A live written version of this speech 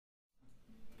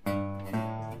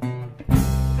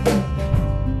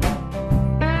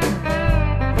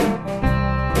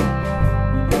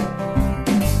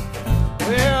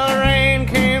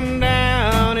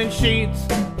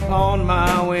on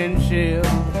my windshield.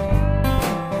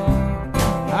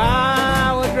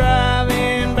 I was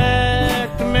driving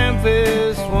back to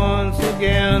Memphis once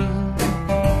again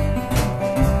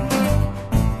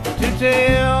to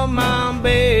tell my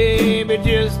baby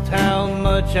just how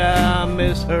much I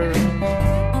miss her.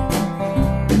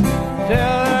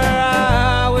 Tell her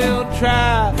I will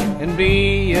try and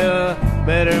be a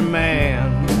better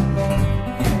man.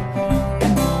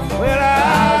 Well,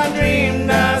 I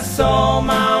dreamed I saw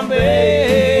my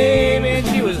baby and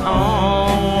she was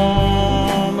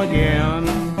home again.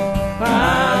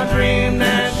 I dreamed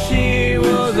that she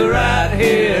was right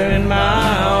here in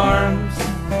my arms.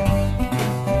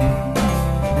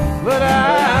 But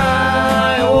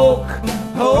I woke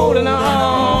holding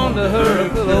on to her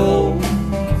pillow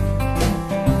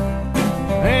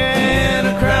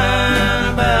and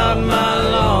crying about my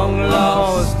long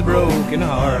lost broken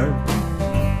heart.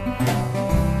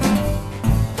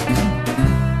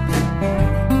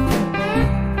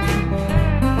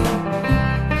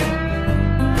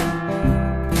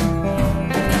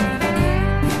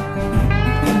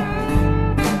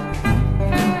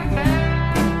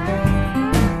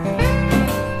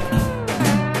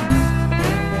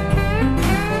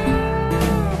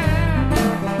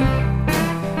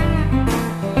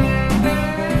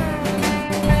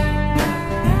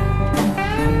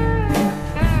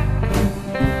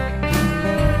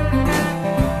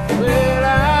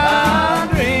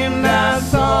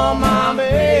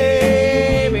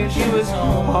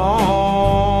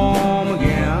 Home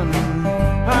again.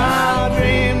 I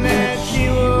dreamed that she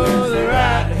was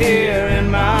right here in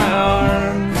my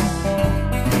arms.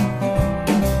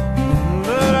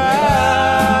 But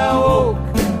I woke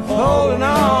holding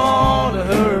on to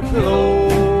her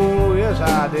pillow, yes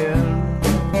I did,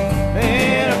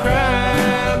 and I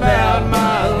cried about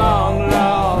my long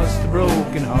lost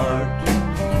broken heart.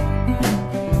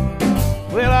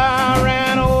 Well, I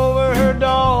ran over her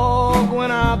dog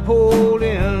when I pulled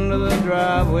into the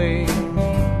driveway,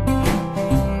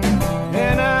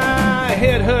 and I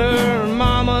hit her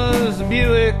mama's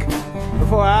Buick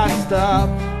before I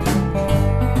stopped.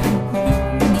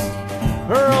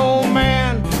 Her old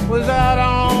man was out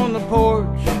on the porch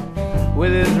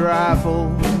with his rifle,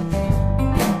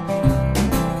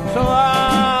 so I